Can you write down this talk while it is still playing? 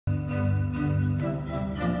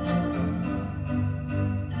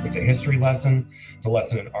It's a history lesson. It's a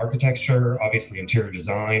lesson in architecture, obviously interior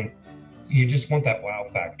design. You just want that wow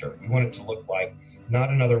factor. You want it to look like not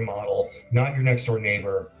another model, not your next door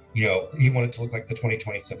neighbor. You want it to look like the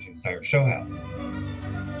 2020 Symphony designer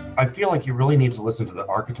Showhouse. I feel like you really need to listen to the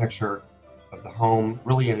architecture of the home,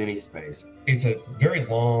 really in any space. It's a very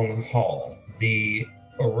long hall. The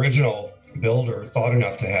original builder thought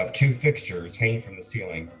enough to have 2 fixtures hanging from the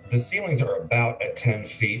ceiling. The ceilings are about at 10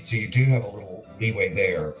 feet, so you do have a little leeway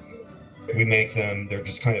there. We make them, they're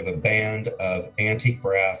just kind of a band of antique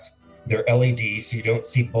brass. They're LED, so you don't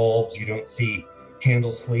see bulbs, you don't see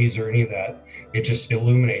candle sleeves or any of that. It just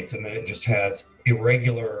illuminates, and then it just has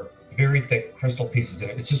irregular, very thick crystal pieces in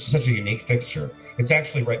it. It's just such a unique fixture. It's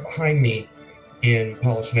actually right behind me in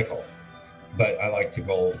polished nickel, but I like the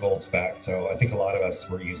gold. Gold's back, so I think a lot of us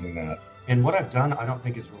were using that. And what I've done, I don't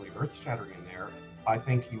think is really earth-shattering in there. I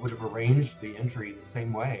think you would have arranged the entry the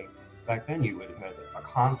same way. Back then, you would have had a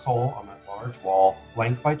console on that large wall,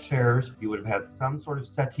 flanked by chairs. You would have had some sort of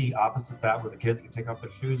settee opposite that where the kids could take off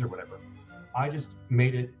their shoes or whatever. I just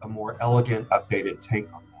made it a more elegant, updated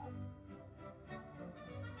take on it.